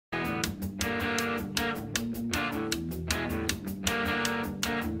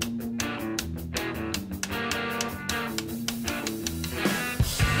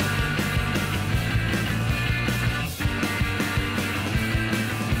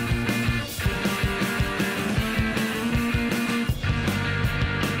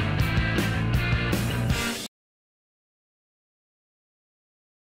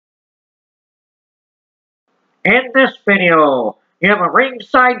In this video, you have a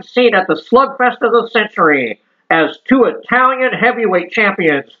ringside seat at the slugfest of the century as two Italian heavyweight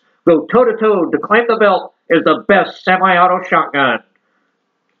champions go toe-to-toe to claim the belt as the best semi-auto shotgun.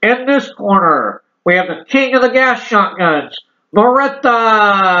 In this corner, we have the king of the gas shotguns,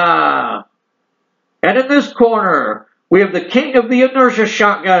 Beretta. And in this corner, we have the king of the inertia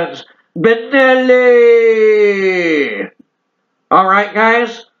shotguns, Benelli. All right,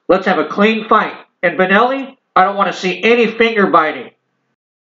 guys, let's have a clean fight. And Benelli, I don't want to see any finger biting.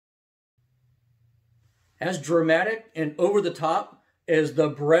 As dramatic and over the top as the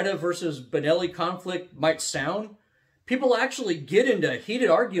Beretta versus Benelli conflict might sound, people actually get into heated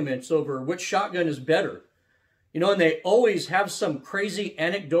arguments over which shotgun is better. And they always have some crazy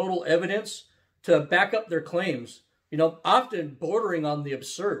anecdotal evidence to back up their claims, often bordering on the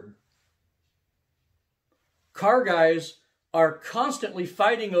absurd. Car guys are constantly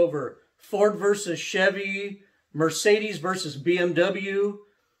fighting over Ford versus Chevy, Mercedes versus BMW,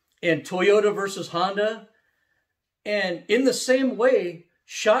 and Toyota versus Honda. And in the same way,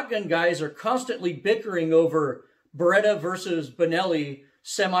 shotgun guys are constantly bickering over Beretta versus Benelli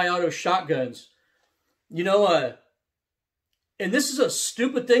semi-auto shotguns. And this is a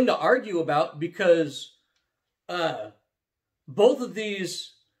stupid thing to argue about because both of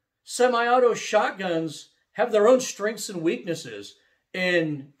these semi-auto shotguns have their own strengths and weaknesses.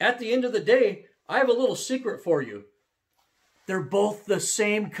 And at the end of the day, I have a little secret for you. They're both the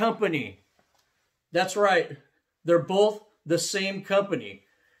same company. That's right. They're both the same company.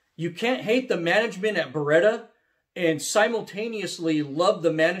 You can't hate the management at Beretta and simultaneously love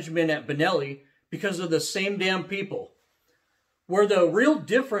the management at Benelli because of the same damn people. Where the real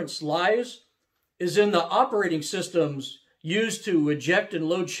difference lies is in the operating systems used to eject and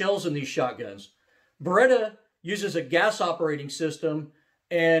load shells in these shotguns. Beretta uses a gas operating system,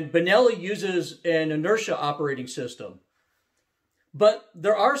 and Benelli uses an inertia operating system. But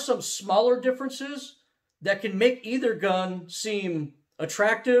there are some smaller differences that can make either gun seem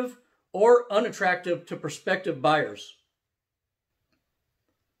attractive or unattractive to prospective buyers.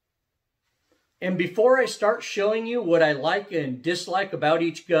 And before I start showing you what I like and dislike about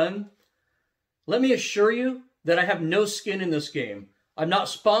each gun, let me assure you that I have no skin in this game. I'm not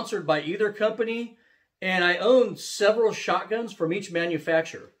sponsored by either company, and I own several shotguns from each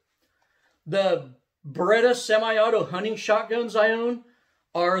manufacturer. The Beretta semi-auto hunting shotguns I own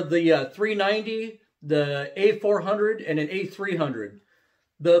are the 390, the A400, and an A300.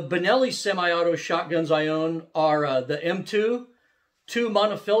 The Benelli semi-auto shotguns I own are the M2, two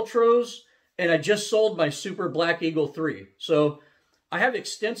Montefeltros, and I just sold my Super Black Eagle 3. So I have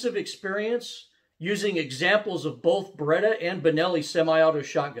extensive experience using examples of both Beretta and Benelli semi-auto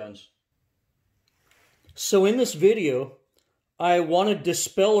shotguns. So in this video, I want to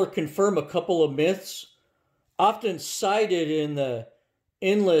dispel or confirm a couple of myths often cited in the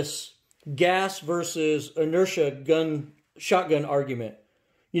endless gas versus inertia shotgun argument.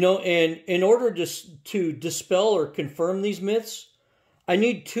 And in order to dispel or confirm these myths, I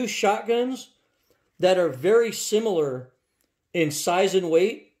need two shotguns that are very similar in size and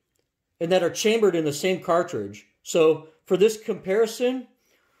weight and that are chambered in the same cartridge. So for this comparison,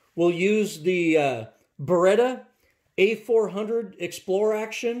 we'll use the Beretta A400 Explorer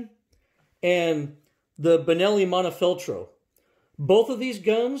Action and the Benelli Montefeltro. Both of these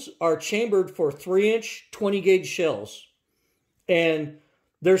guns are chambered for 3-inch 20-gauge shells, and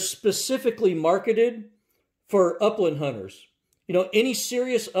they're specifically marketed for upland hunters. Any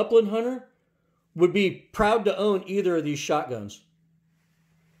serious upland hunter would be proud to own either of these shotguns.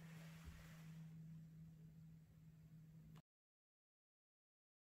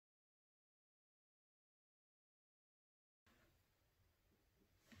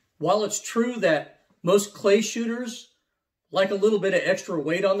 While it's true that most clay shooters like a little bit of extra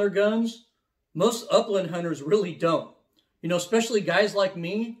weight on their guns, most upland hunters really don't. Especially guys like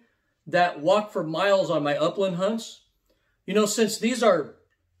me that walk for miles on my upland hunts. Since these are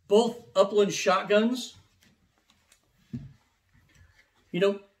both upland shotguns,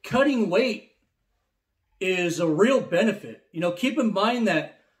 cutting weight is a real benefit. Keep in mind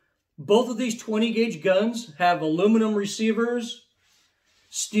that both of these 20-gauge guns have aluminum receivers,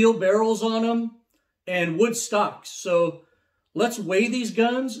 steel barrels on them, and wood stocks. So let's weigh these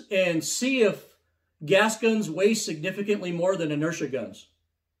guns and see if gas guns weigh significantly more than inertia guns.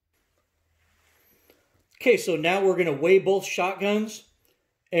 Okay, so now we're going to weigh both shotguns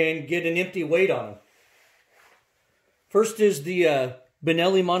and get an empty weight on them. First is the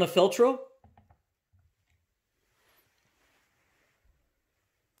Benelli Montefeltro.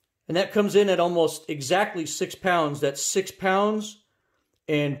 And that comes in at almost exactly 6 pounds. That's 6 pounds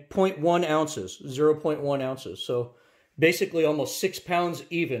and 0.1 ounces, 0.1 ounces. So basically almost 6 pounds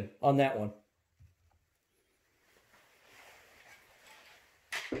even on that one.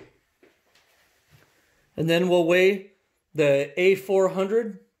 And then we'll weigh the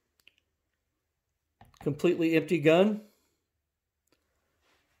A400, completely empty gun.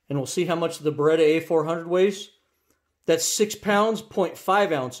 And we'll see how much the Beretta A400 weighs. That's 6 pounds,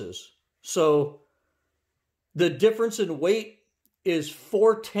 0.5 ounces. So the difference in weight is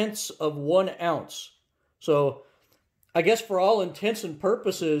 0.4 of 1 ounce. So I guess for all intents and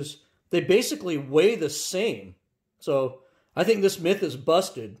purposes, they basically weigh the same. So I think this myth is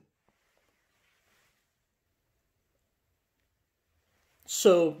busted.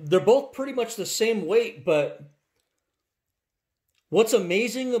 So they're both pretty much the same weight, but what's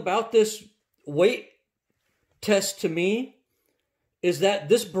amazing about this weight test to me is that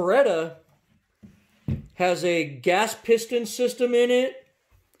this Beretta has a gas piston system in it.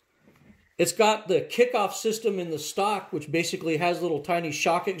 It's got the kickoff system in the stock, which basically has little tiny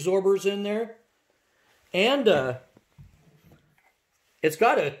shock absorbers in there. And it's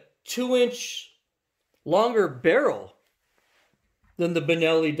got a 2-inch longer barrel than the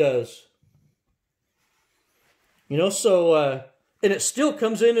Benelli does. You know, so, and it still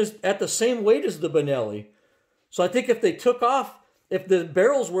comes in at the same weight as the Benelli. So I think if they took off, if the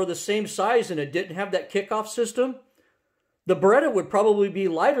barrels were the same size and it didn't have that kickoff system, the Beretta would probably be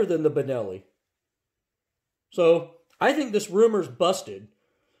lighter than the Benelli. So I think this rumor's busted.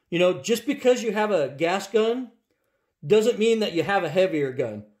 You know, just because you have a gas gun doesn't mean that you have a heavier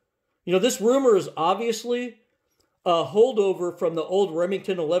gun. You know, this rumor is obviously a holdover from the old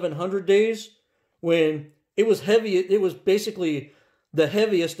Remington 1100 days when it was heavy. It was basically the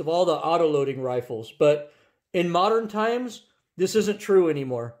heaviest of all the auto-loading rifles. But in modern times, this isn't true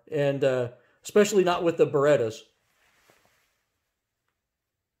anymore, and especially not with the Berettas.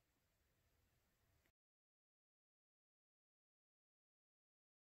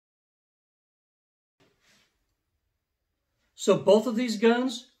 So both of these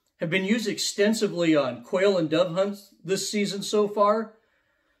guns have been used extensively on quail and dove hunts this season so far,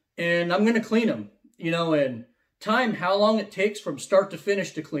 and I'm going to clean them, you know, and time how long it takes from start to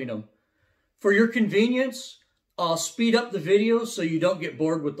finish to clean them. For your convenience, I'll speed up the video so you don't get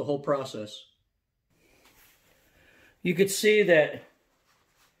bored with the whole process. You could see that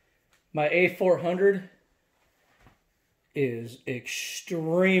my A400 is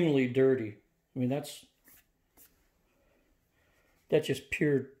extremely dirty. I mean, that's just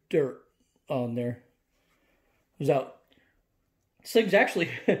pure dirt on there. This thing's actually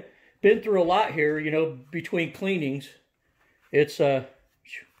been through a lot here, you know, between cleanings. It's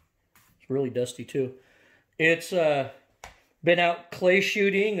really dusty too. It's been out clay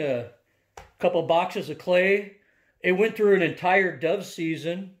shooting, a couple boxes of clay. It went through an entire dove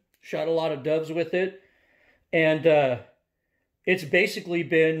season, shot a lot of doves with it. And it's basically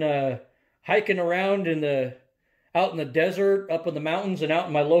been hiking around out in the desert, up in the mountains, and out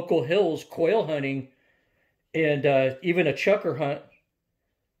in my local hills, quail hunting, and even a chucker hunt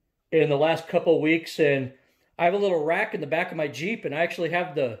in the last couple of weeks. And I have a little rack in the back of my Jeep, and I actually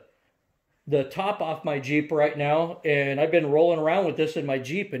have the top off my Jeep right now, and I've been rolling around with this in my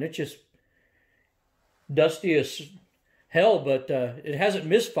Jeep, and it's just dusty as hell, but it hasn't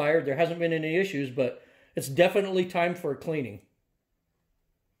misfired. There hasn't been any issues, but it's definitely time for a cleaning.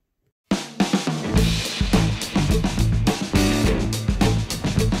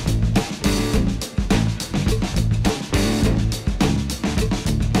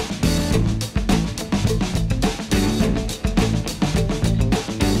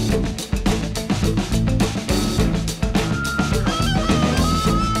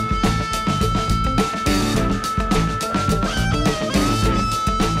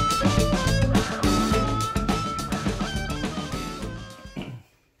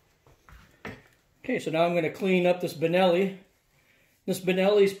 Okay, so now I'm going to clean up this Benelli. This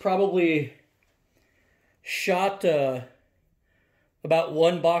Benelli's probably shot about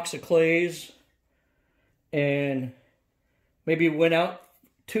 1 box of clays and maybe went out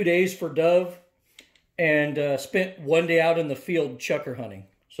 2 days for dove and spent 1 day out in the field chucker hunting.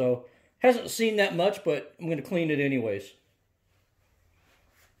 So hasn't seen that much, but I'm going to clean it anyways.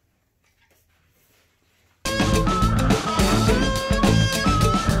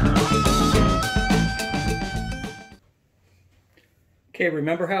 Okay,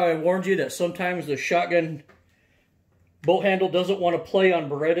 remember how I warned you that sometimes the shotgun bolt handle doesn't want to play on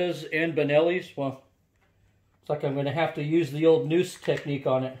Berettas and Benellis? Well, it's like I'm going to have to use the old noose technique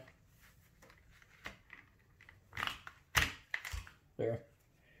on it. There.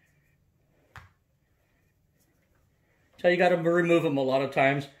 So you got to remove them a lot of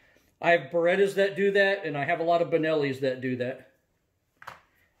times. I have Berettas that do that, and I have a lot of Benellis that do that.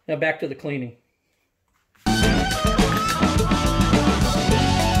 Now back to the cleaning.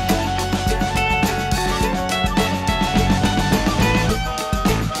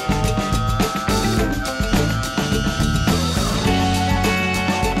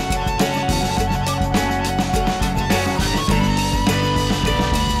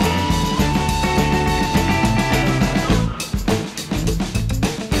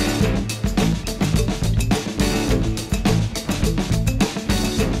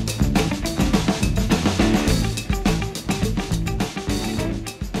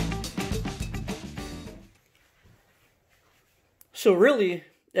 So really,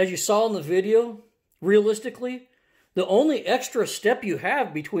 as you saw in the video, realistically, the only extra step you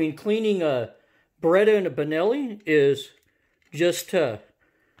have between cleaning a Beretta and a Benelli is just to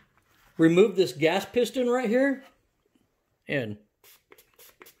remove this gas piston right here and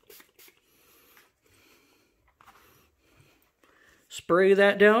spray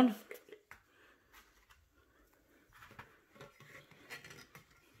that down.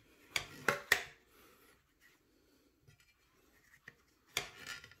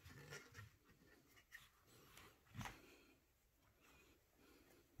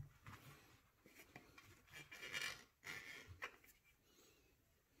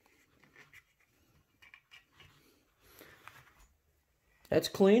 That's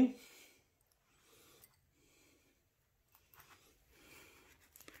clean.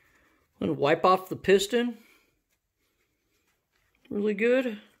 I'm going to wipe off the piston. Really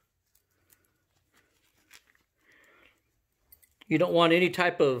good. You don't want any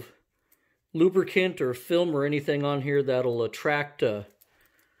type of lubricant or film or anything on here that'll attract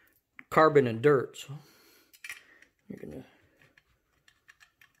carbon and dirt. So you're going to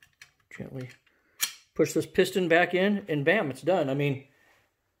gently push this piston back in and bam, it's done. I mean,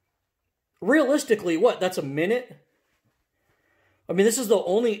 realistically, what? That's a minute? I mean, this is the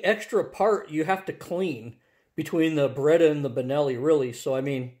only extra part you have to clean between the Beretta and the Benelli, really. So, I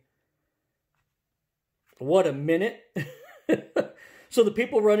mean, what, a minute? So the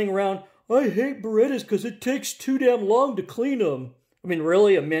people running around, I hate Berettas because it takes too damn long to clean them. I mean,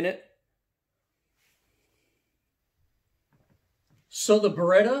 really, a minute? So the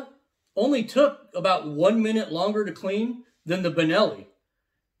Beretta only took about 1 minute longer to clean than the Benelli.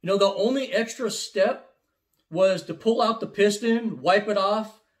 You know, the only extra step was to pull out the piston, wipe it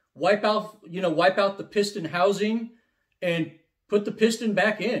off, wipe out the piston housing, and put the piston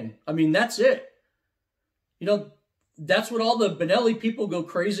back in. I mean, that's it. You know, that's what all the Benelli people go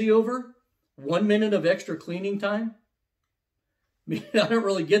crazy over. 1 minute of extra cleaning time. I mean, I don't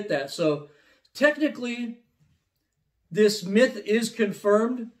really get that. So technically, this myth is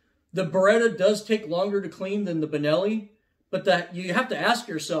confirmed. The Beretta does take longer to clean than the Benelli, but that you have to ask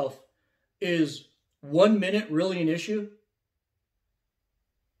yourself, is 1 minute really an issue?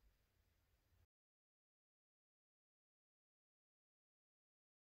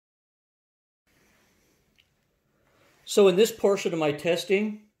 So in this portion of my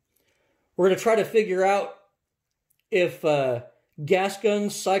testing, we're going to try to figure out if gas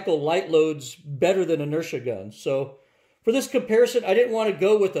guns cycle light loads better than inertia guns. So for this comparison, I didn't want to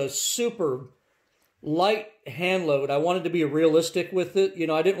go with a super light hand load. I wanted to be realistic with it. You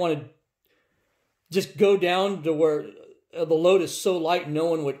know, I didn't want to just go down to where the load is so light no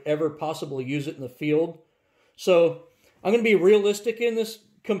one would ever possibly use it in the field. So I'm going to be realistic in this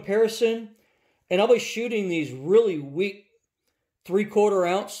comparison, and I'll be shooting these really weak 3/4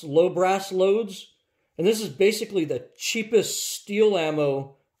 ounce low brass loads. And this is basically the cheapest steel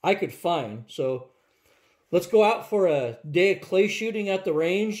ammo I could find. So let's go out for a day of clay shooting at the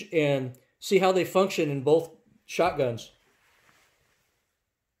range and see how they function in both shotguns.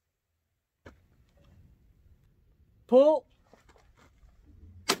 Pull.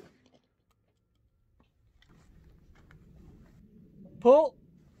 Pull.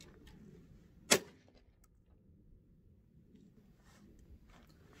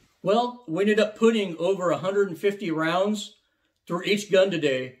 Well, we ended up putting over 150 rounds through each gun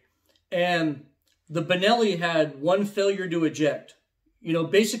today, and the Benelli had one failure to eject. You know,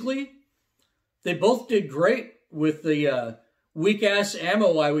 basically, they both did great with the weak-ass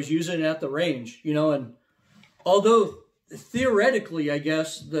ammo I was using at the range, you know, and although theoretically, I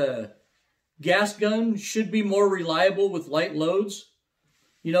guess, the gas gun should be more reliable with light loads,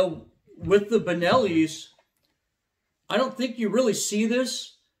 you know, with the Benellis, I don't think you really see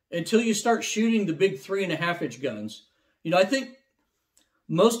this until you start shooting the big 3.5-inch guns. You know, I think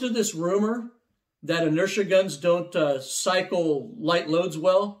most of this rumor that inertia guns don't cycle light loads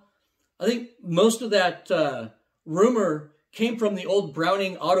well, I think most of that rumor came from the old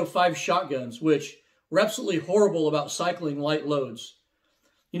Browning Auto 5 shotguns, which were absolutely horrible about cycling light loads.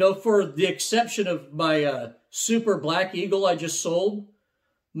 You know, for the exception of my Super Black Eagle I just sold,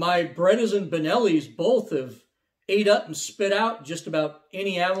 my Berettas and Benellis both have ate up and spit out just about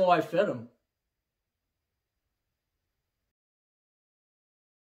any ammo I fed them.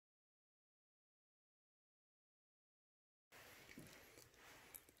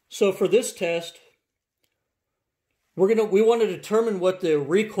 So for this test, we want to determine what the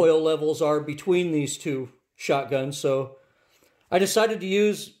recoil levels are between these two shotguns. So I decided to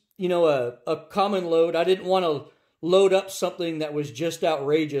use, you know, a common load. I didn't want to load up something that was just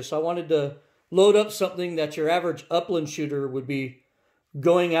outrageous. I wanted to load up something that your average upland shooter would be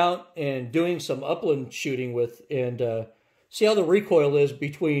going out and doing some upland shooting with, and see how the recoil is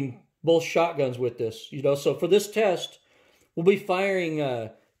between both shotguns with this. You know, so for this test, we'll be firing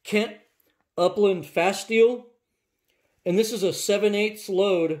Kent Upland Fast Steel, and this is a 7/8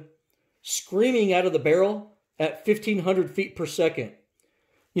 load screaming out of the barrel at 1,500 feet per second.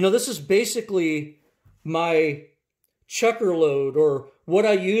 You know, this is basically my chucker load, or what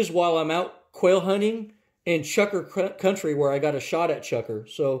I use while I'm out quail hunting in chucker country where I got a shot at chucker.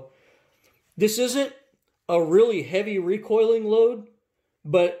 So this isn't a really heavy recoiling load,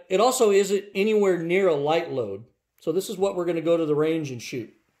 but it also isn't anywhere near a light load. So this is what we're going to go to the range and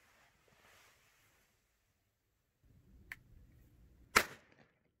shoot.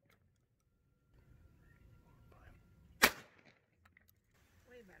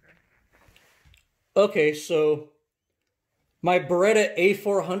 Okay, so my Beretta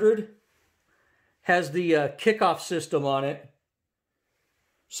A400 has the kickoff system on it.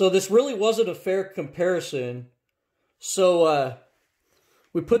 So this really wasn't a fair comparison. So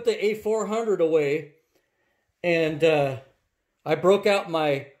we put the A400 away, and I broke out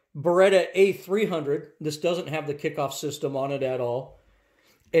my Beretta A300. This doesn't have the kickoff system on it at all.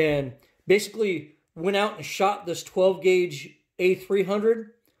 And basically went out and shot this 12 gauge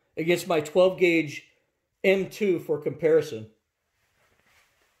A300 against my 12 gauge M2 for comparison.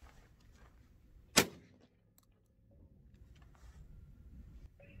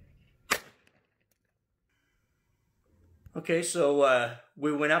 Okay, so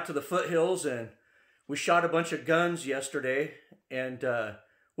we went out to the foothills and we shot a bunch of guns yesterday. And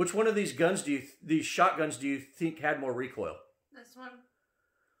which one of these shotguns do you think had more recoil? This one.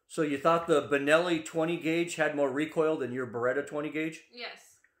 So you thought the Benelli 20 gauge had more recoil than your Beretta 20 gauge? Yes.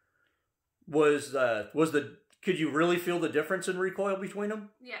 Could you really feel the difference in recoil between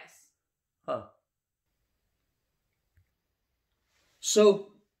them? Yes. Huh.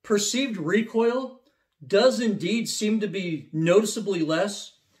 So perceived recoil does indeed seem to be noticeably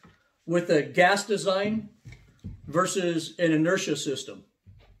less with a gas design versus an inertia system.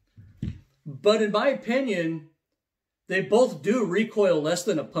 But in my opinion, they both do recoil less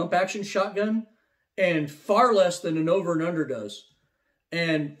than a pump action shotgun and far less than an over and under does.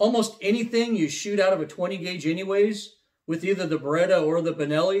 And almost anything you shoot out of a 20 gauge anyways, with either the Beretta or the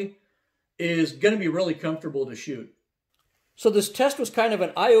Benelli, is going to be really comfortable to shoot. So this test was kind of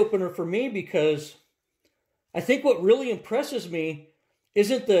an eye-opener for me, because I think what really impresses me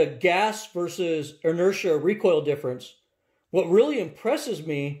isn't the gas versus inertia recoil difference. What really impresses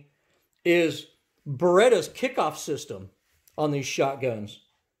me is Beretta's kickoff system on these shotguns.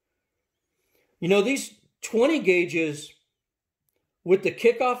 You know, these 20 gauges with the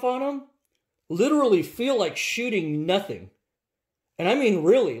kickoff on them literally feel like shooting nothing. And I mean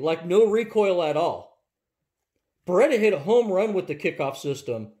really, like no recoil at all. Beretta hit a home run with the kickoff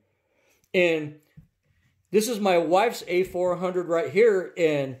system. And this is my wife's A400 right here,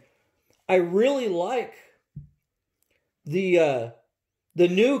 and I really like the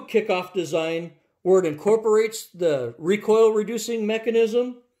new kickoff design where it incorporates the recoil reducing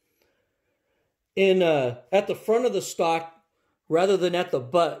mechanism at the front of the stock rather than at the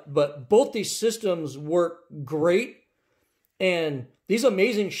butt. But both these systems work great, and these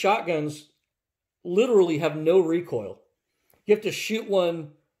amazing shotguns literally have no recoil. You have to shoot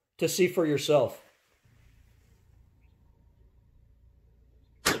one to see for yourself.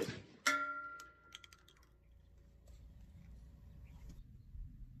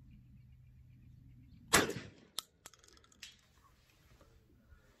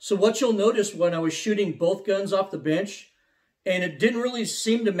 So what you'll notice when I was shooting both guns off the bench, and it didn't really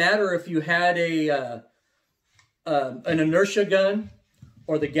seem to matter if you had an inertia gun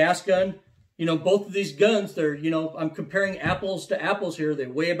or the gas gun. You know, both of these guns, they're, you know, I'm comparing apples to apples here. They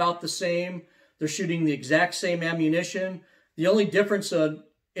weigh about the same. They're shooting the exact same ammunition. The only difference in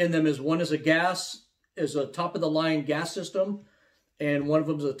them is one is a top-of-the-line gas system, and one of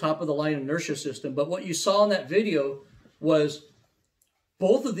them is a top-of-the-line inertia system. But what you saw in that video was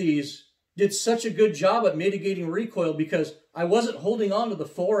both of these did such a good job at mitigating recoil because I wasn't holding on to the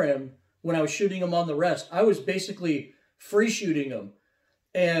forend when I was shooting them on the rest. I was basically free shooting them.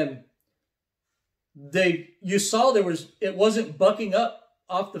 And you saw it wasn't bucking up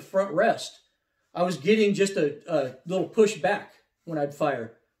off the front rest. I was getting just a little push back when I'd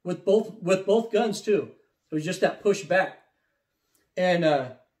fire with both guns too. It was just that push back. And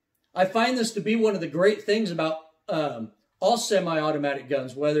I find this to be one of the great things about all semi-automatic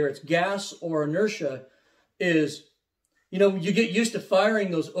guns, whether it's gas or inertia, is, you know, you get used to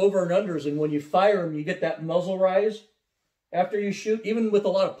firing those over and unders, and when you fire them, you get that muzzle rise after you shoot. Even with a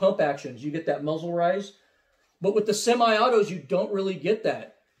lot of pump actions, you get that muzzle rise. But with the semi-autos, you don't really get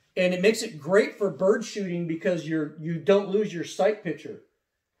that. And it makes it great for bird shooting because you don't lose your sight picture.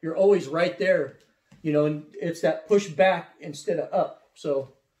 You're always right there, you know, and it's that push back instead of up.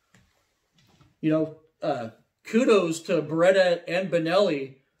 So, you know, kudos to Beretta and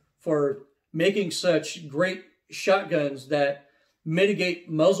Benelli for making such great shotguns that mitigate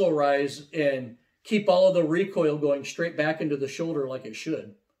muzzle rise and keep all of the recoil going straight back into the shoulder like it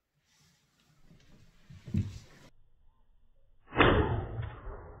should.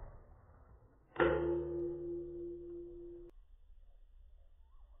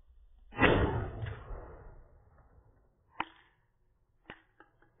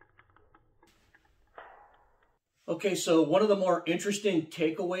 Okay, so one of the more interesting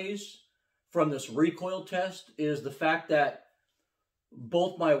takeaways from this recoil test is the fact that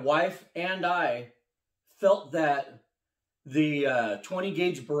both my wife and I felt that the 20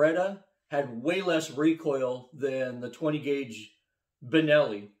 gauge Beretta had way less recoil than the 20 gauge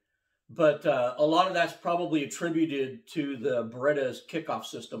Benelli. But a lot of that's probably attributed to the Beretta's kickoff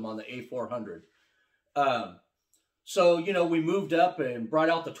system on the A400. So, you know, we moved up and brought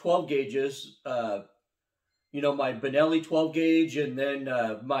out the 12 gauges, you know, my Benelli 12 gauge and then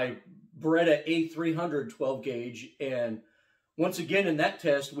my Beretta A300 12 gauge. And once again, in that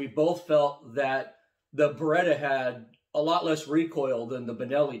test, we both felt that the Beretta had a lot less recoil than the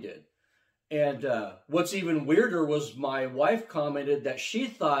Benelli did. And what's even weirder was my wife commented that she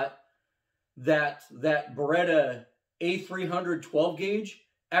thought that Beretta A300 12 gauge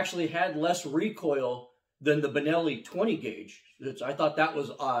actually had less recoil than the Benelli 20 gauge. I thought that was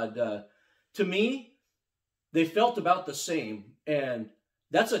odd. To me, they felt about the same, and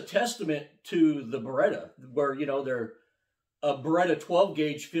that's a testament to the Beretta, where, you know, a Beretta 12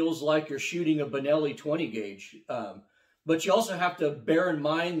 gauge feels like you're shooting a Benelli 20 gauge. But you also have to bear in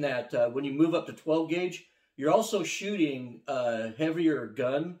mind that when you move up to 12 gauge, you're also shooting a heavier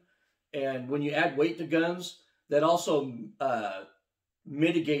gun, and when you add weight to guns, that also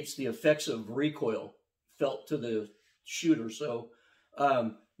mitigates the effects of recoil felt to the shooter. So,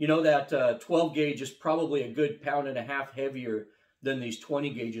 you know, that 12 gauge is probably a good pound and a half heavier than these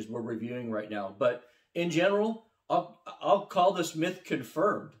 20 gauges we're reviewing right now. But in general, I'll call this myth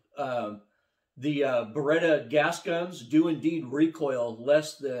confirmed. The Beretta gas guns do indeed recoil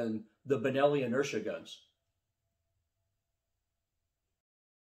less than the Benelli inertia guns.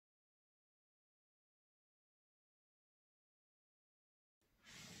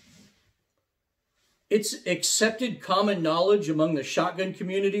 It's accepted common knowledge among the shotgun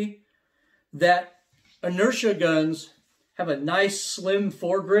community that inertia guns have a nice slim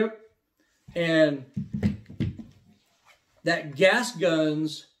foregrip and that gas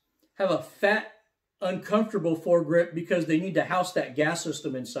guns have a fat, uncomfortable foregrip because they need to house that gas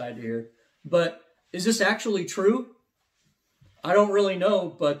system inside here. But is this actually true? I don't really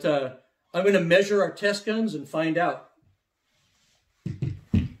know, but I'm going to measure our test guns and find out.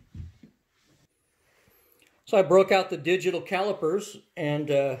 So I broke out the digital calipers, and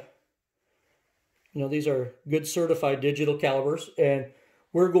you know, these are good certified digital calipers, and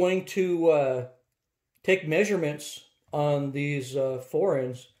we're going to take measurements on these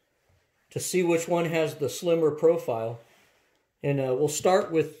forends to see which one has the slimmer profile. And we'll start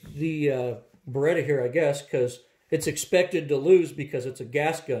with the Beretta here, I guess, because it's expected to lose because it's a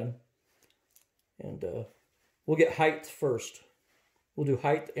gas gun. And we'll get height first. We'll do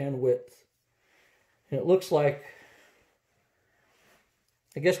height and width. And it looks like,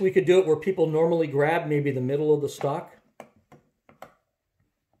 I guess we could do it where people normally grab maybe the middle of the stock.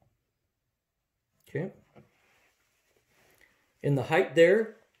 Okay. And the height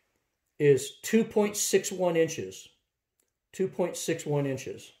there is 2.61 inches. 2.61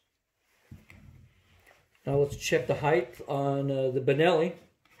 inches. Now let's check the height on the Benelli.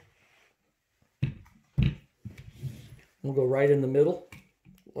 We'll go right in the middle,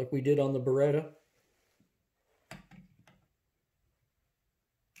 like we did on the Beretta.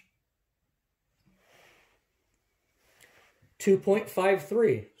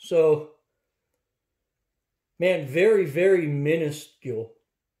 2.53. So, man, very, very minuscule.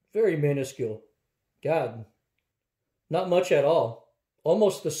 Very minuscule. God, not much at all.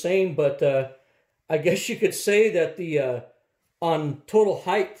 Almost the same, but I guess you could say that the on total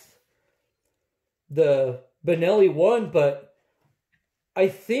height, the Benelli won, but I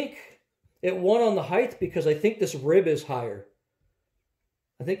think it won on the height because I think this rib is higher.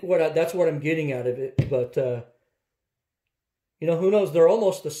 I think that's what I'm getting out of it, but you know, who knows? They're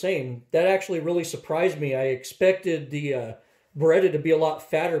almost the same. That actually really surprised me. I expected the Beretta to be a lot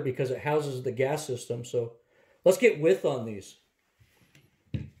fatter because it houses the gas system. So let's get width on these.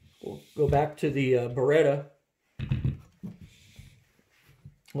 We'll go back to the Beretta.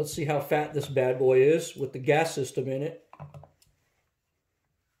 Let's see how fat this bad boy is with the gas system in it.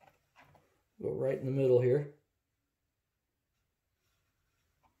 Go right in the middle here.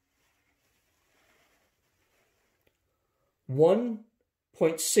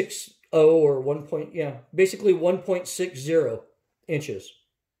 .60 or basically 1.60 inches.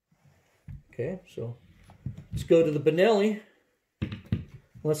 Okay, so let's go to the Benelli.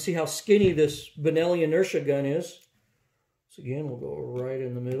 Let's see how skinny this Benelli inertia gun is. So again, we'll go right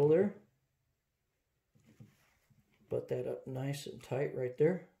in the middle there. Butt that up nice and tight right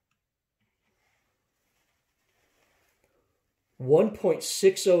there.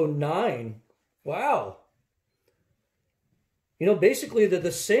 1.609. Wow. You know, basically they're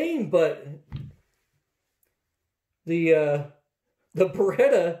the same, but the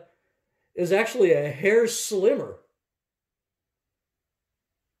Beretta is actually a hair slimmer.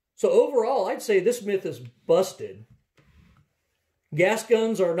 So overall, I'd say this myth is busted. Gas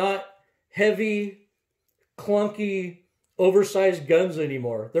guns are not heavy, clunky, oversized guns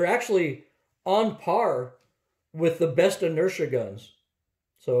anymore. They're actually on par with the best inertia guns.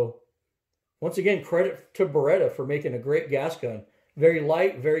 So once again, credit to Beretta for making a great gas gun. Very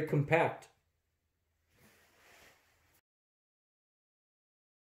light, very compact.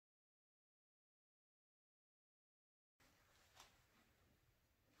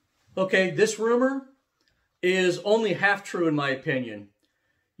 Okay, this rumor is only half true in my opinion.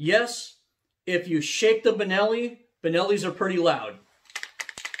 Yes, if you shake the Benelli, Benellis are pretty loud.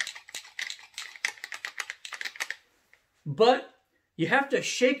 But you have to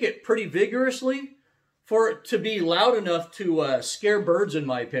shake it pretty vigorously for it to be loud enough to scare birds, in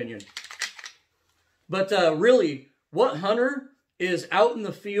my opinion. But really, what hunter is out in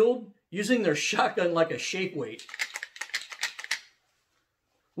the field using their shotgun like a shake weight?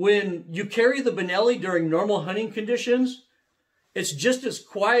 When you carry the Benelli during normal hunting conditions, it's just as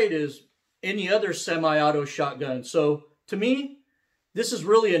quiet as any other semi-auto shotgun. So to me, this is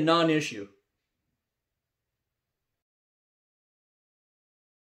really a non-issue.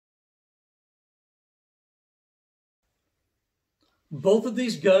 Both of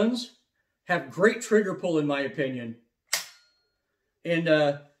these guns have great trigger pull in my opinion. And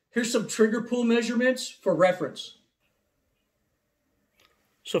here's some trigger pull measurements for reference.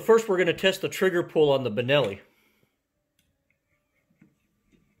 So first we're going to test the trigger pull on the Benelli.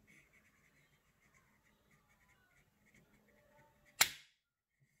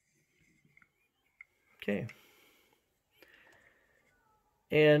 Okay.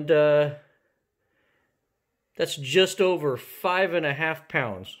 And that's just over 5.5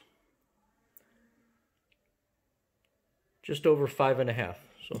 pounds. Just over 5.5.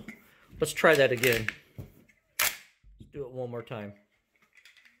 So let's try that again. Let's do it one more time.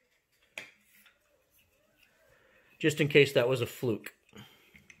 Just in case that was a fluke.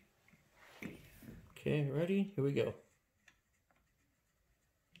 Okay, ready? Here we go.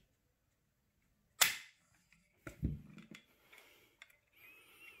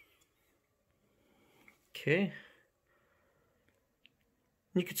 Okay.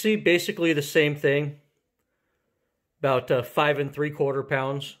 You can see basically the same thing. About 5 3/4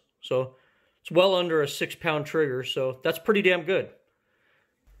 pounds. So it's well under a 6-pound trigger, so that's pretty damn good.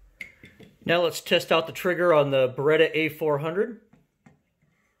 Now let's test out the trigger on the Beretta A400.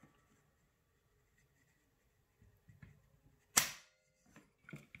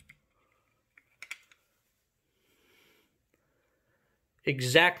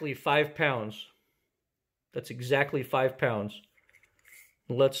 Exactly 5 pounds. That's exactly 5 pounds.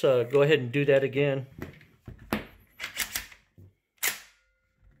 Let's go ahead and do that again.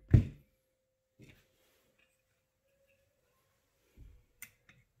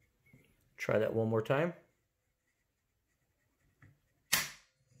 Try that one more time.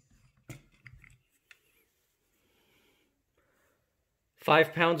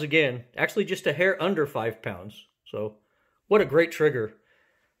 £5 again. Actually just a hair under 5 pounds. So what a great trigger.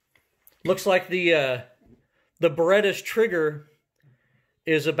 Looks like the The Beretta's trigger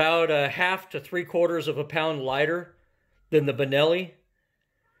is about 1/2 to 3/4 of a pound lighter than the Benelli.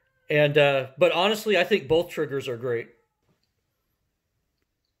 And but honestly, I think both triggers are great.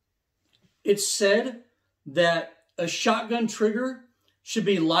 It's said that a shotgun trigger should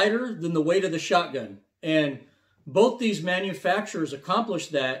be lighter than the weight of the shotgun. And both these manufacturers accomplish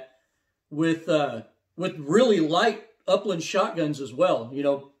that with really light upland shotguns as well. You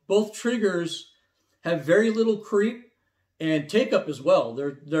know, both triggers have very little creep and take up as well.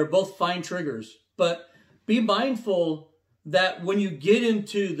 They're both fine triggers. But be mindful that when you get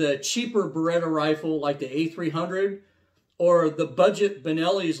into the cheaper Beretta rifle like the A300 or the budget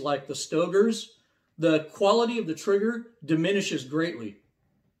Benellis like the Stogers, the quality of the trigger diminishes greatly.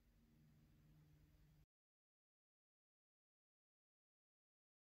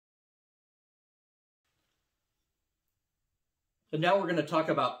 And now we're going to talk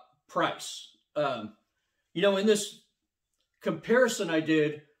about price. You know, in this comparison I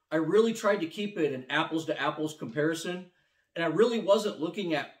did, I really tried to keep it an apples to apples comparison. And I really wasn't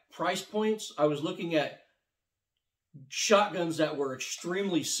looking at price points. I was looking at shotguns that were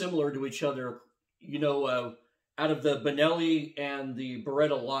extremely similar to each other, you know, out of the Benelli and the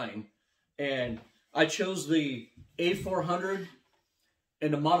Beretta line. And I chose the A400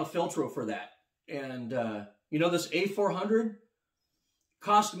 and the Montefeltro for that. And, you know, this A400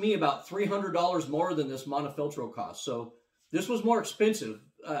 cost me about $300 more than this Montefeltro cost. So this was more expensive,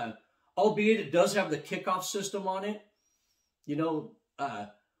 albeit it does have the kickoff system on it. You know,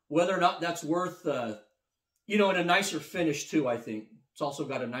 whether or not that's worth, you know, and a nicer finish too, I think. It's also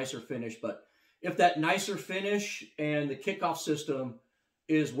got a nicer finish. But if that nicer finish and the kickoff system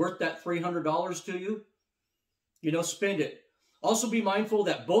is worth that $300 to you, you know, spend it. Also be mindful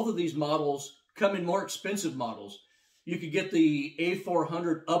that both of these models come in more expensive models. You could get the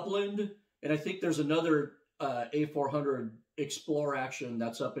A400 Upland, and I think there's another A400 Explore Action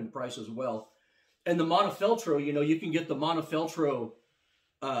that's up in price as well. And the Montefeltro, you know, you can get the Montefeltro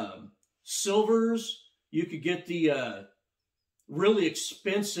Silvers. You could get the really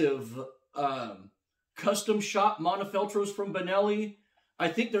expensive custom shop Montefeltros from Benelli. I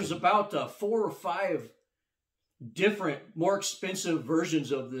think there's about 4 or 5 different, more expensive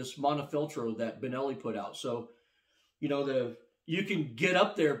versions of this Montefeltro that Benelli put out. So, you know, you can get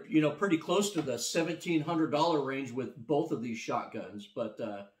up there, you know, pretty close to the $1,700 range with both of these shotguns. But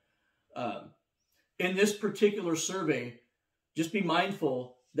in this particular survey, just be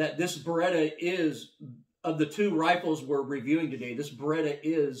mindful that this Beretta is, of the two rifles we're reviewing today, this Beretta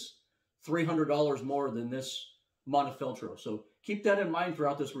is $300 more than this Montefeltro. So keep that in mind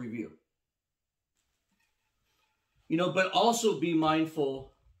throughout this review. You know, but also be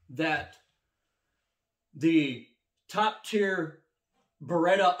mindful that the top tier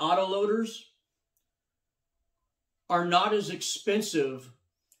Beretta autoloaders are not as expensive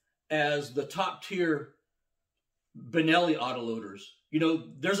as the top tier Benelli autoloaders. You know,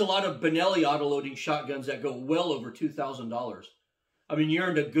 there's a lot of Benelli autoloading shotguns that go well over $2,000. I mean, you're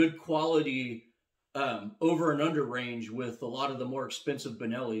in a good quality over and under range with a lot of the more expensive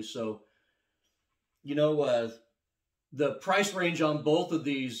Benellis. So, you know, the price range on both of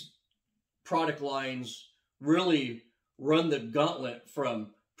these product lines really run the gauntlet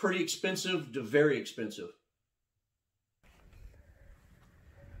from pretty expensive to very expensive.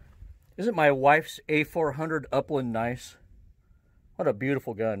 Isn't my wife's A400 Upland nice? What a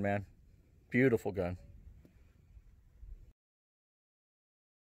beautiful gun, man. Beautiful gun.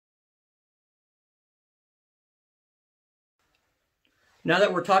 Now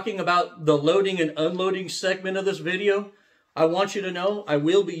that we're talking about the loading and unloading segment of this video, I want you to know I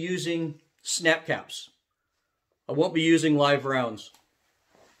will be using snap caps. I won't be using live rounds.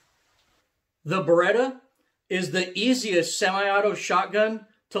 The Beretta is the easiest semi-auto shotgun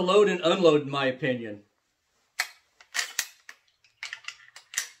to load and unload, in my opinion.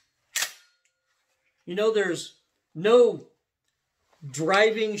 You know, there's no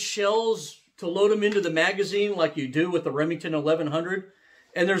driving shells to load them into the magazine like you do with the Remington 1100.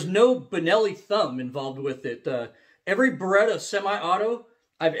 And there's no Benelli thumb involved with it. Every Beretta semi-auto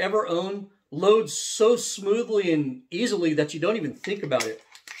I've ever owned loads so smoothly and easily that you don't even think about it.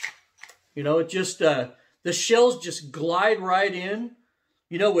 You know, it just, the shells just glide right in,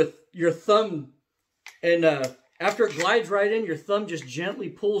 you know, with your thumb. And after it glides right in, your thumb just gently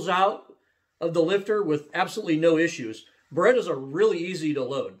pulls out of the lifter with absolutely no issues. Berettas are really easy to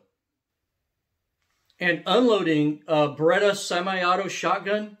load. And unloading a Beretta semi-auto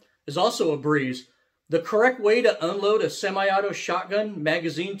shotgun is also a breeze. The correct way to unload a semi-auto shotgun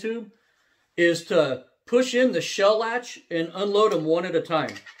magazine tube is to push in the shell latch and unload them one at a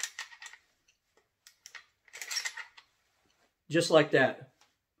time. just like that.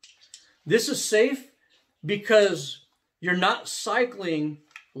 This is safe because you're not cycling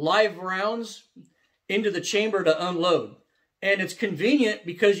live rounds into the chamber to unload. And it's convenient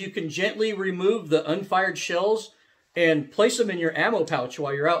because you can gently remove the unfired shells and place them in your ammo pouch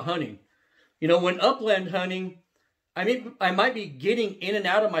while you're out hunting. You know, when upland hunting, I might be getting in and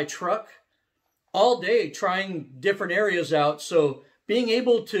out of my truck all day trying different areas out. So being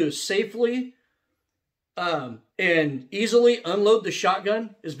able to safely and easily unload the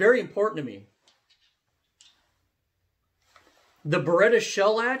shotgun is very important to me. The Beretta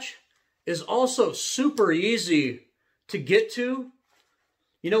shell latch is also super easy to get to,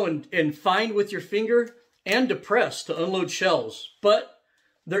 you know, and find with your finger and to press to unload shells. But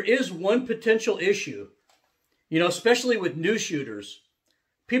there is one potential issue, you know, especially with new shooters.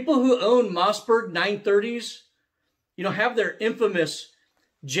 People who own Mossberg 930s, you know, have their infamous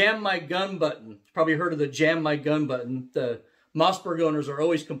jam my gun button. You've probably heard of the jam my gun button. The Mossberg owners are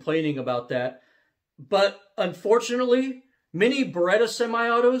always complaining about that. But unfortunately, many Beretta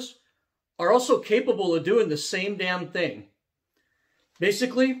semi-autos are also capable of doing the same damn thing.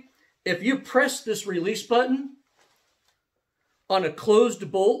 Basically, if you press this release button on a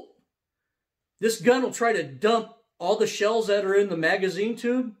closed bolt, this gun will try to dump all the shells that are in the magazine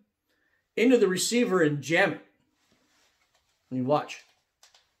tube into the receiver and jam it. And you watch.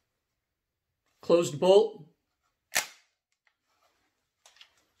 Closed bolt.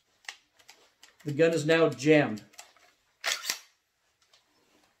 The gun is now jammed.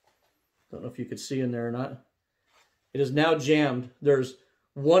 Don't know if you could see in there or not. It is now jammed. There's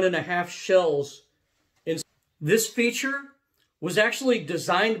 1.5 shells in. This feature was actually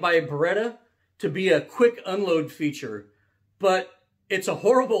designed by Beretta to be a quick unload feature, but it's a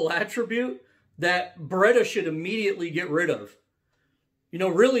horrible attribute that Beretta should immediately get rid of. You know,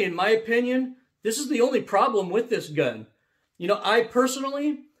 really, in my opinion, this is the only problem with this gun. You know, I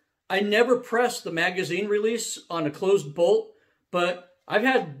never press the magazine release on a closed bolt, but I've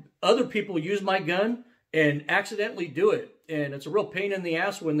had other people use my gun and accidentally do it, and it's a real pain in the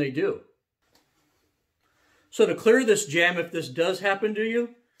ass when they do. So to clear this jam, if this does happen to you,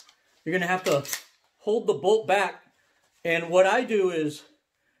 you're going to have to hold the bolt back. And what I do is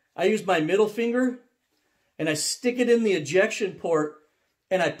I use my middle finger and I stick it in the ejection port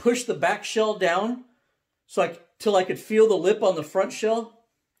and I push the back shell down till I could feel the lip on the front shell.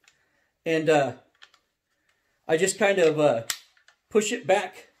 And I just kind of push it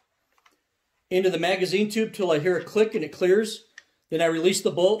back into the magazine tube till I hear a click and it clears. Then I release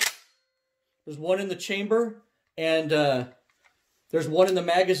the bolt. There's one in the chamber and there's one in the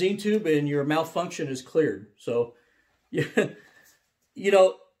magazine tube, and your malfunction is cleared. So, you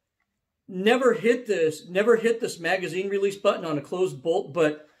know, never hit this magazine release button on a closed bolt.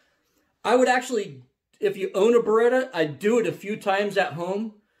 But I would actually, if you own a Beretta, I'd do it a few times at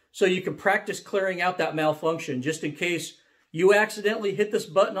home so you can practice clearing out that malfunction, just in case you accidentally hit this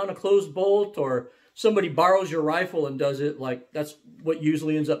button on a closed bolt or somebody borrows your rifle and does it. Like, that's what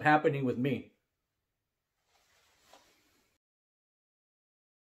usually ends up happening with me.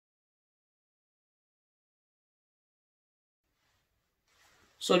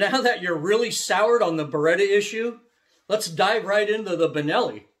 So now that you're really soured on the Beretta issue, let's dive right into the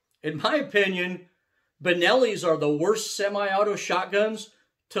Benelli. In my opinion, Benellis are the worst semi-auto shotguns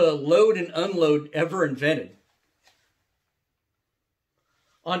to load and unload ever invented.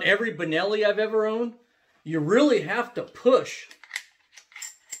 On every Benelli I've ever owned, you really have to push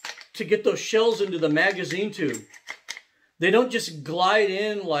to get those shells into the magazine tube. They don't just glide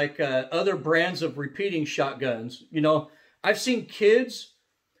in like other brands of repeating shotguns. You know, I've seen kids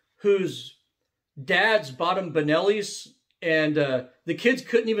whose dads bought them Benellis, and the kids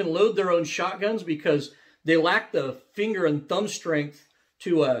couldn't even load their own shotguns because they lacked the finger and thumb strength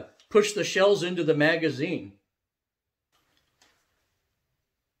to push the shells into the magazine.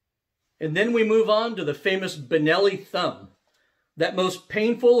 And then we move on to the famous Benelli thumb, that most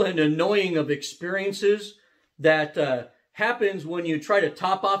painful and annoying of experiences that happens when you try to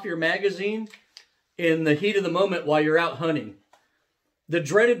top off your magazine in the heat of the moment while you're out hunting. The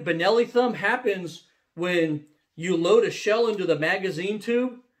dreaded Benelli thumb happens when you load a shell into the magazine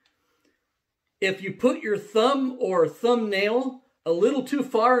tube. If you put your thumb or thumbnail a little too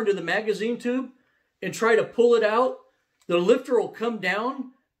far into the magazine tube and try to pull it out, the lifter will come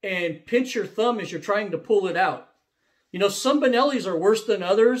down and pinch your thumb as you're trying to pull it out. You know, some Benellis are worse than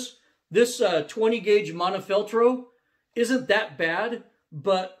others. This 20 gauge Montefeltro isn't that bad,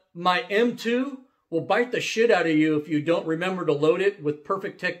 but my M2 will bite the shit out of you if you don't remember to load it with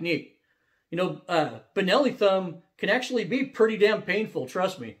perfect technique. You know, Benelli thumb can actually be pretty damn painful,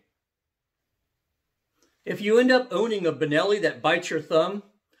 trust me. If you end up owning a Benelli that bites your thumb,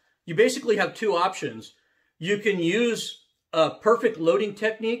 you basically have two options. You can use a perfect loading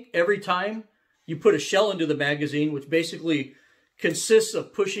technique every time you put a shell into the magazine, which basically consists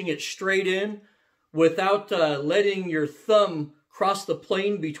of pushing it straight in without letting your thumb cross the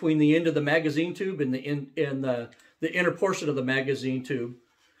plane between the end of the magazine tube and the inner portion of the magazine tube.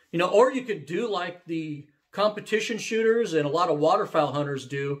 You know, or you could do like the competition shooters and a lot of waterfowl hunters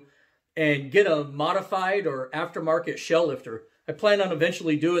do and get a modified or aftermarket shell lifter. I plan on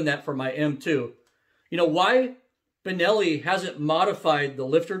eventually doing that for my M2. You know, why Benelli hasn't modified the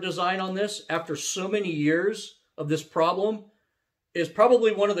lifter design on this after so many years of this problem is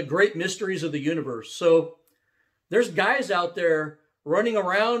probably one of the great mysteries of the universe. So there's guys out there running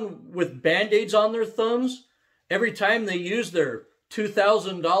around with Band-Aids on their thumbs every time they use their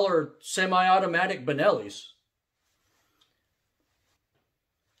 $2,000 semi-automatic Benellis.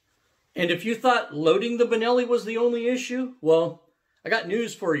 And if you thought loading the Benelli was the only issue, well, I got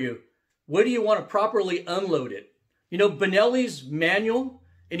news for you. What do you want to properly unload it? You know, Benelli's manual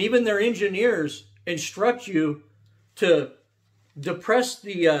and even their engineers instruct you to depress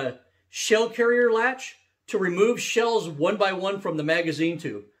the shell carrier latch to remove shells one by one from the magazine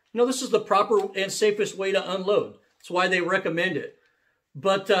tube. You know, this is the proper and safest way to unload. That's why they recommend it.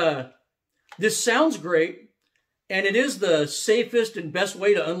 But this sounds great, and it is the safest and best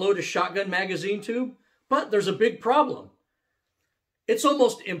way to unload a shotgun magazine tube, but there's a big problem. It's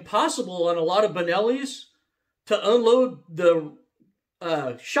almost impossible on a lot of Benellis to unload the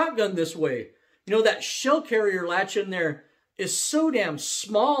shotgun this way. You know, that shell carrier latch in there is so damn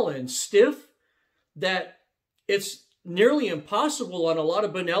small and stiff that it's nearly impossible on a lot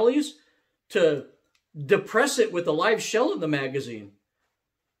of Benellis to depress it with a live shell in the magazine.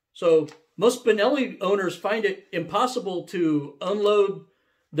 So most Benelli owners find it impossible to unload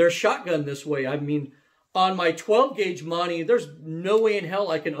their shotgun this way. I mean, on my 12 gauge Monty, there's no way in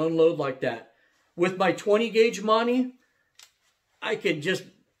hell I can unload like that. With my 20 gauge Monty, I can just,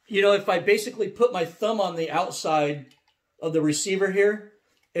 you know, if I basically put my thumb on the outside of the receiver here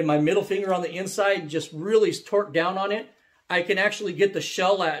and my middle finger on the inside and just really torque down on it, I can actually get the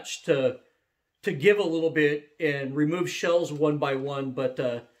shell latch to give a little bit and remove shells one by one,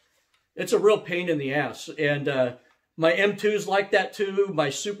 but it's a real pain in the ass. And my M2's like that too. My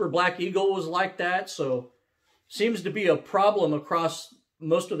Super Black Eagle was like that. So seems to be a problem across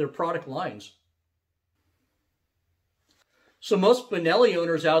most of their product lines. So most Benelli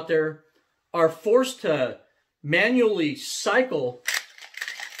owners out there are forced to manually cycle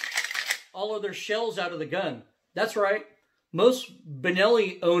all of their shells out of the gun. That's right. Most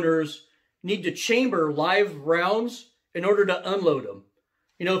Benelli owners need to chamber live rounds in order to unload them.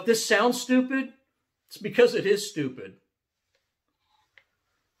 You know, if this sounds stupid, it's because it is stupid.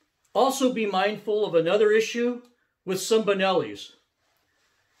 Also be mindful of another issue with some Benellis.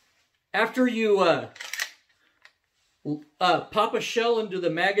 After you pop a shell into the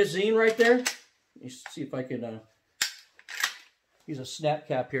magazine right there, let me see if I can use a snap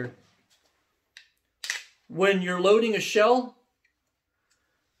cap here. When you're loading a shell,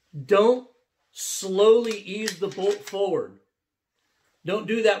 don't slowly ease the bolt forward. Don't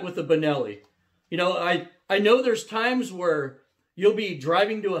do that with a Benelli. You know, I know there's times where you'll be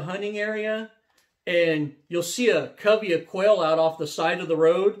driving to a hunting area and you'll see a covey of quail out off the side of the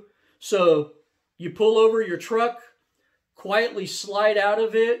road. So you pull over your truck, quietly slide out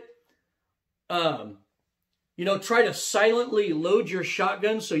of it. You know, try to silently load your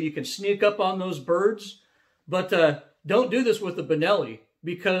shotgun so you can sneak up on those birds. But don't do this with a Benelli,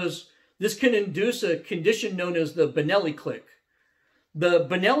 because this can induce a condition known as the Benelli click. The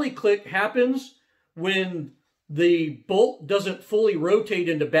Benelli click happens when the bolt doesn't fully rotate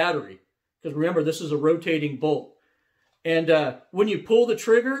into battery. Because remember, this is a rotating bolt. And when you pull the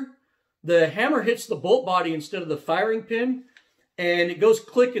trigger, the hammer hits the bolt body instead of the firing pin, and it goes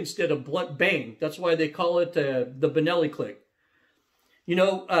click instead of blunt bang. That's why they call it the Benelli click. You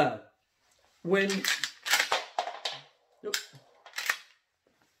know, when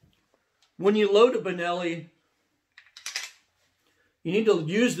you load a Benelli, you need to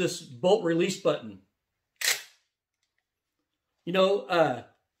use this bolt release button. You know,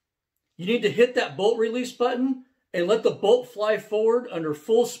 you need to hit that bolt release button and let the bolt fly forward under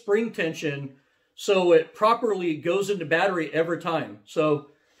full spring tension so it properly goes into battery every time. So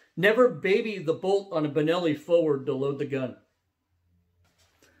never baby the bolt on a Benelli forward to load the gun.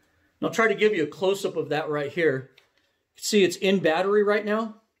 And I'll try to give you a close-up of that right here. See, it's in battery right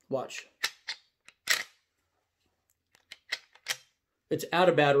now. Watch. It's out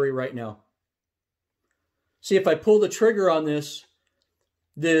of battery right now. See, if I pull the trigger on this,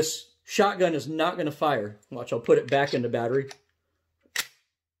 this shotgun is not going to fire. Watch, I'll put it back into battery.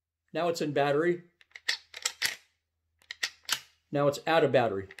 Now it's in battery. Now it's out of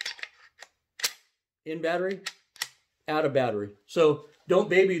battery. In battery, out of battery. So don't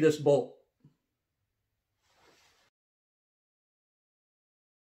baby this bolt.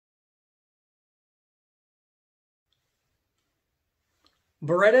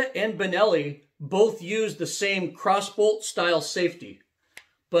 Beretta and Benelli both use the same crossbolt style safety,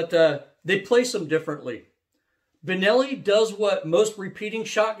 but they place them differently. Benelli does what most repeating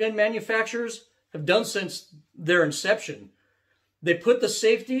shotgun manufacturers have done since their inception. They put the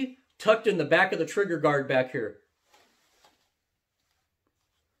safety tucked in the back of the trigger guard back here.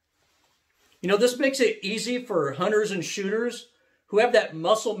 You know, this makes it easy for hunters and shooters who have that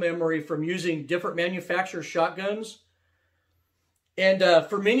muscle memory from using different manufacturers' shotguns. And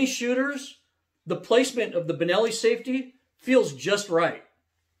for many shooters, the placement of the Benelli safety feels just right.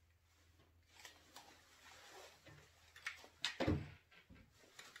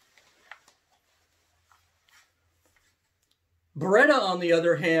 Beretta, on the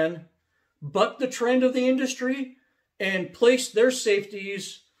other hand, bucked the trend of the industry and placed their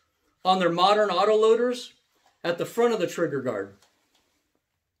safeties on their modern autoloaders at the front of the trigger guard.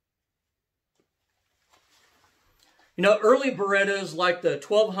 You know, early Berettas like the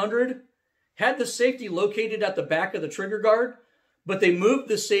 1200 had the safety located at the back of the trigger guard, but they moved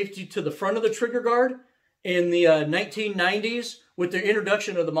the safety to the front of the trigger guard in the 1990s with the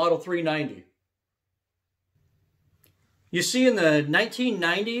introduction of the Model 390. You see, in the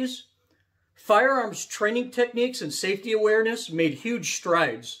 1990s, firearms training techniques and safety awareness made huge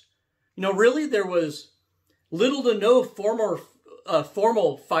strides. You know, really, there was little to no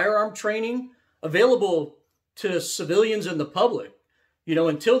formal firearm training available to civilians and the public, you know,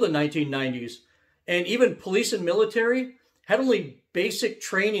 until the 1990s. And even police and military had only basic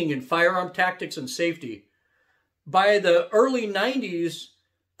training in firearm tactics and safety. By the early 90s,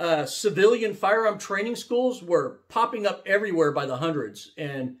 civilian firearm training schools were popping up everywhere by the hundreds.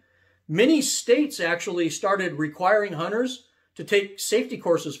 And many states actually started requiring hunters to take safety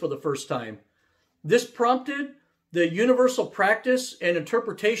courses for the first time. This prompted the universal practice and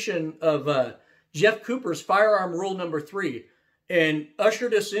interpretation of Jeff Cooper's firearm rule number 3 and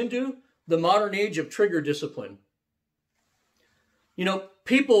ushered us into the modern age of trigger discipline. You know,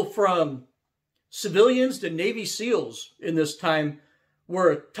 people from civilians to Navy SEALs in this time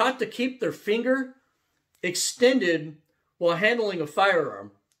were taught to keep their finger extended while handling a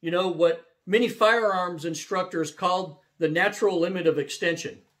firearm. You know, what many firearms instructors called the natural limit of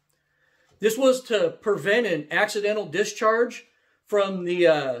extension. This was to prevent an accidental discharge from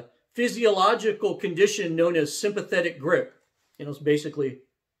the physiological condition known as sympathetic grip. You know, it's basically,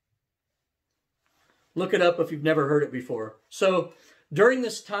 look it up if you've never heard it before. So during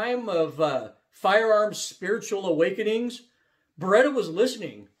this time of firearms spiritual awakenings, Beretta was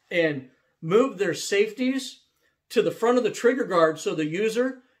listening and moved their safeties to the front of the trigger guard so the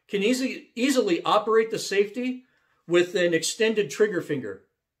user can easily operate the safety with an extended trigger finger.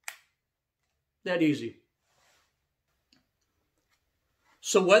 That easy.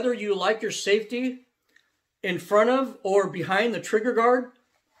 So whether you like your safety in front of or behind the trigger guard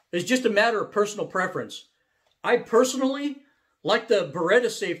is just a matter of personal preference. I personally like the Beretta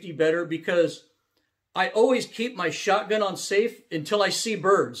safety better because I always keep my shotgun on safe until I see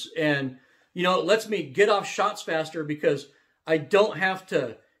birds. And, you know, it lets me get off shots faster because I don't have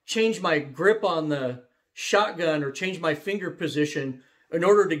to change my grip on the shotgun or change my finger position in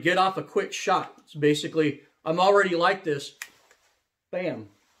order to get off a quick shot. It's basically, I'm already like this. Bam.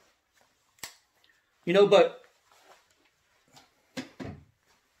 You know, but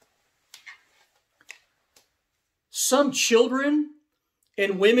some children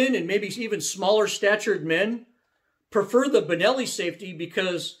and women and maybe even smaller statured men prefer the Benelli safety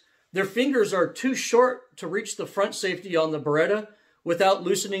because their fingers are too short to reach the front safety on the Beretta without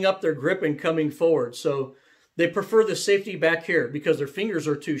loosening up their grip and coming forward. So they prefer the safety back here because their fingers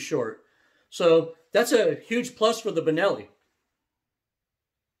are too short. So that's a huge plus for the Benelli.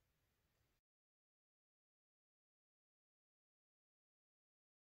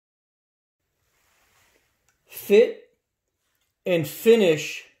 Fit and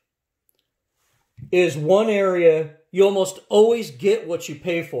finish is one area you almost always get what you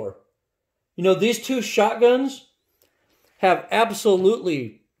pay for. You know, these two shotguns have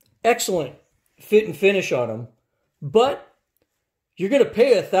absolutely excellent fit and finish on them, but you're going to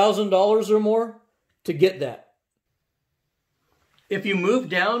pay $1,000 or more to get that. If you move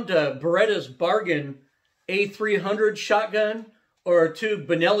down to Beretta's bargain A300 shotgun or to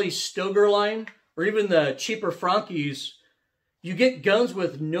Benelli's Stoger line or even the cheaper Frankies, you get guns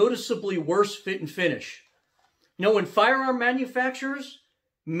with noticeably worse fit and finish. You know, when firearm manufacturers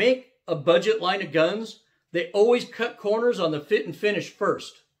make a budget line of guns, they always cut corners on the fit and finish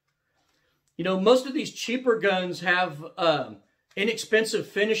first. You know, most of these cheaper guns have inexpensive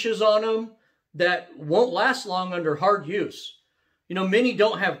finishes on them that won't last long under hard use. You know, many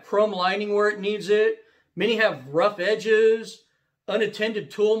don't have chrome lining where it needs it. Many have rough edges,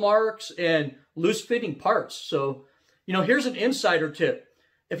 unattended tool marks, and loose-fitting parts. So, you know, here's an insider tip.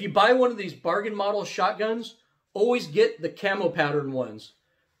 If you buy one of these bargain model shotguns, always get the camo pattern ones.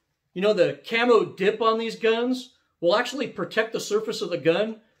 You know, the camo dip on these guns will actually protect the surface of the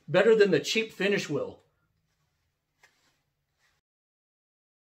gun better than the cheap finish will.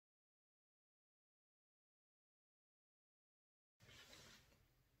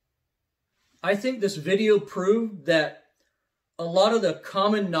 I think this video proved that a lot of the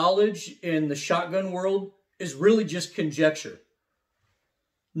common knowledge in the shotgun world is really just conjecture.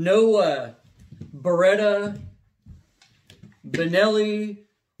 No Beretta, Benelli,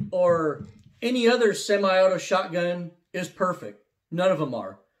 or any other semi-auto shotgun is perfect. None of them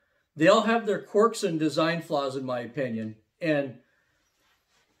are. They all have their quirks and design flaws, in my opinion. And,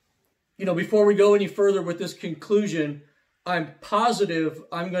 you know, before we go any further with this conclusion, I'm positive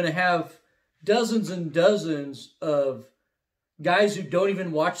I'm going to have dozens and dozens of guys who don't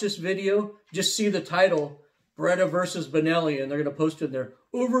even watch this video just see the title, Beretta versus Benelli, and they're going to post in there,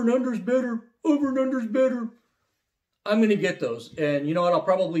 over and under's better, over and under's better. I'm going to get those. And you know what? I'll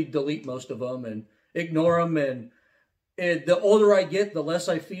probably delete most of them and ignore them. And the older I get, the less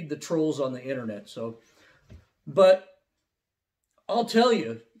I feed the trolls on the internet. So, but I'll tell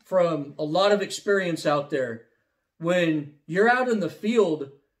you from a lot of experience out there, when you're out in the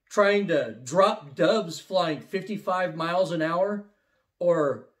field trying to drop dubs flying 55 miles an hour,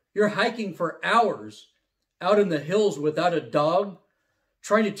 or you're hiking for hours out in the hills without a dog,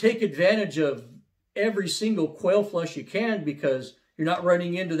 trying to take advantage of every single quail flush you can because you're not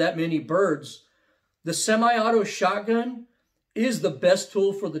running into that many birds, the semi-auto shotgun is the best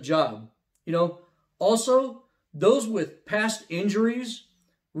tool for the job. You know, also, those with past injuries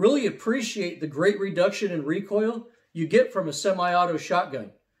really appreciate the great reduction in recoil you get from a semi-auto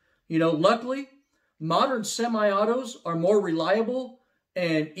shotgun. You know, luckily, modern semi-autos are more reliable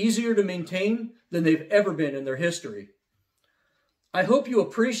and easier to maintain than they've ever been in their history. I hope you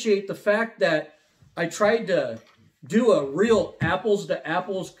appreciate the fact that I tried to do a real apples to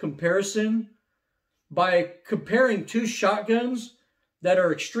apples comparison by comparing two shotguns that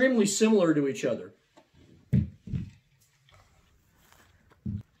are extremely similar to each other.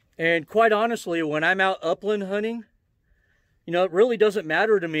 And quite honestly, when I'm out upland hunting, you know, it really doesn't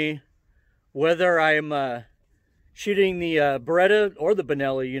matter to me whether I'm shooting the Beretta or the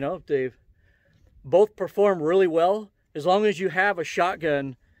Benelli. You know, they both perform really well as long as you have a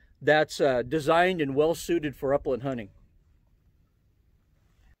shotgun that's designed and well suited for upland hunting.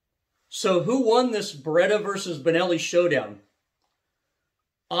 So who won this Beretta versus Benelli showdown?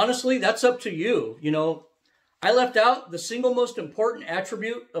 Honestly, that's up to you. You know, I left out the single most important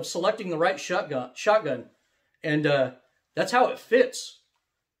attribute of selecting the right shotgun, and that's how it fits.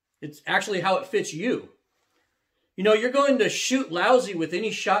 It's actually how it fits you. You know, you're going to shoot lousy with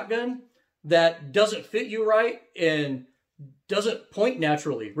any shotgun that doesn't fit you right and doesn't point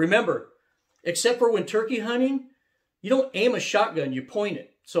naturally. Remember, except for when turkey hunting, you don't aim a shotgun, you point it.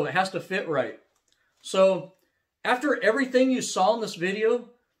 So it has to fit right. So after everything you saw in this video,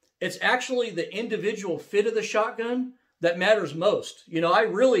 it's actually the individual fit of the shotgun that matters most. You know, I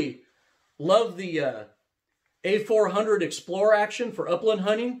really love the A400 Explorer action for upland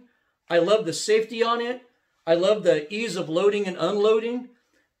hunting. I love the safety on it. I love the ease of loading and unloading.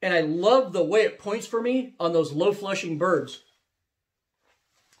 And I love the way it points for me on those low flushing birds.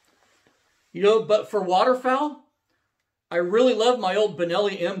 You know, but for waterfowl, I really love my old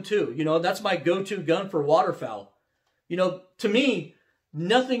Benelli M2. You know, that's my go-to gun for waterfowl. You know, to me,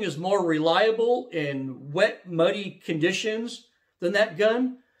 nothing is more reliable in wet, muddy conditions than that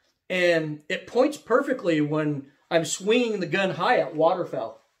gun. And it points perfectly when I'm swinging the gun high at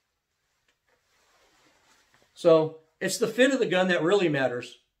waterfowl. So it's the fit of the gun that really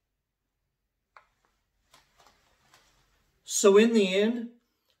matters. So in the end,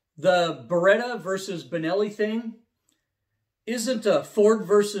 the Beretta versus Benelli thing isn't a Ford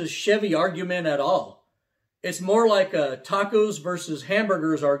versus Chevy argument at all. It's more like a tacos versus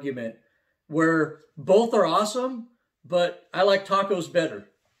hamburgers argument where both are awesome, but I like tacos better.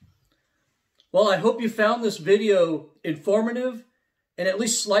 Well, I hope you found this video informative and at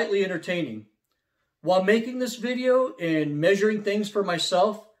least slightly entertaining. While making this video and measuring things for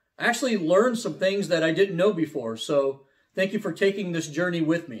myself, I actually learned some things that I didn't know before. So Thank you for taking this journey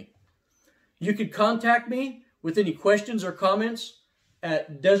with me. You can contact me with any questions or comments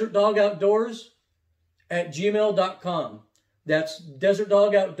at desertdogoutdoors@gmail.com. That's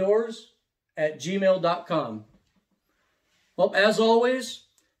desertdogoutdoors@gmail.com. Well, as always,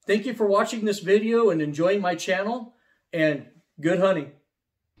 thank you for watching this video and enjoying my channel, and good hunting.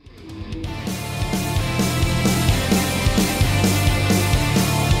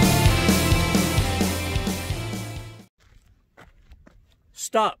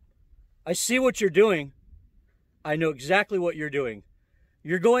 Stop. I see what you're doing. I know exactly what you're doing.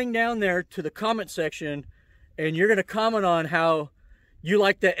 You're going down there to the comment section and you're going to comment on how you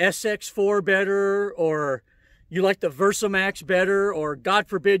like the SX4 better, or you like the Versamax better, or God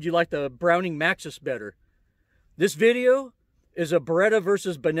forbid you like the Browning Maxus better. This video is a Beretta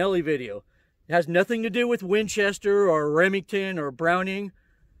versus Benelli video. It has nothing to do with Winchester or Remington or Browning.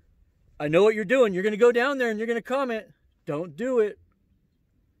 I know what you're doing. You're going to go down there and you're going to comment. Don't do it.